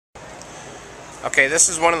Okay, this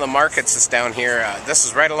is one of the markets that's down here. This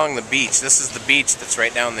is right along the beach. This is the beach that's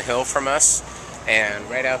right down the hill from us. And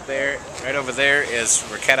right out there, right over there is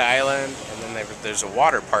Raqueta Island. And then there's a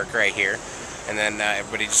water park right here. And then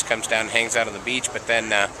everybody just comes down and hangs out on the beach. But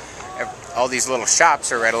then all these little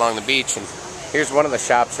shops are right along the beach. And here's one of the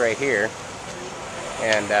shops right here.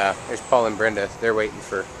 And there's Paul and Brenda. They're waiting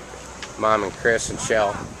for Mom and Chris and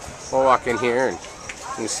Shell. We'll walk in here and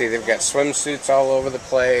you can see they've got swimsuits all over the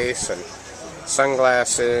place. And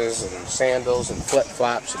sunglasses and sandals and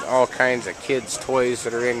flip-flops and all kinds of kids' toys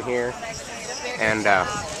that are in here. And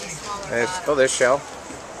there's Shell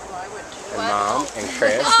and Mom and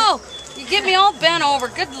Chris. Oh, you get me all bent over.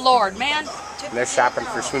 Good Lord, man. And they're shopping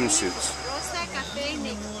for swimsuits.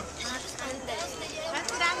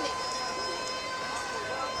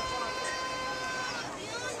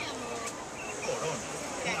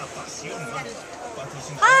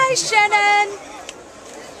 Hi, Shannon.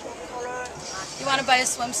 You want to buy a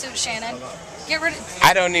swimsuit, Shannon? Get rid of.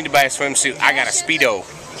 I don't need to buy a swimsuit. I got a Speedo.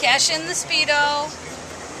 Cash in the Speedo.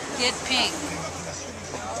 Get pink.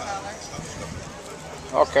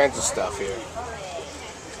 All kinds of stuff here.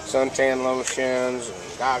 Suntan lotions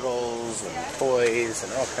and goggles and toys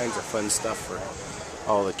and all kinds of fun stuff for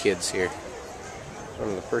all the kids here. Some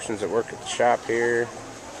of the persons that work at the shop here.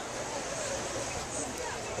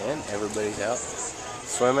 And everybody's out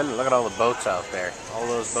swimming. Look at all the boats out there. All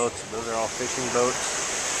those boats, those are all fishing boats.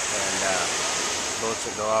 And boats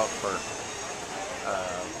that go out for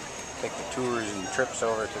take the tours and trips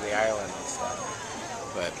over to the island and stuff.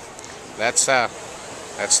 But that's the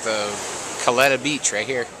Caleta beach right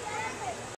here.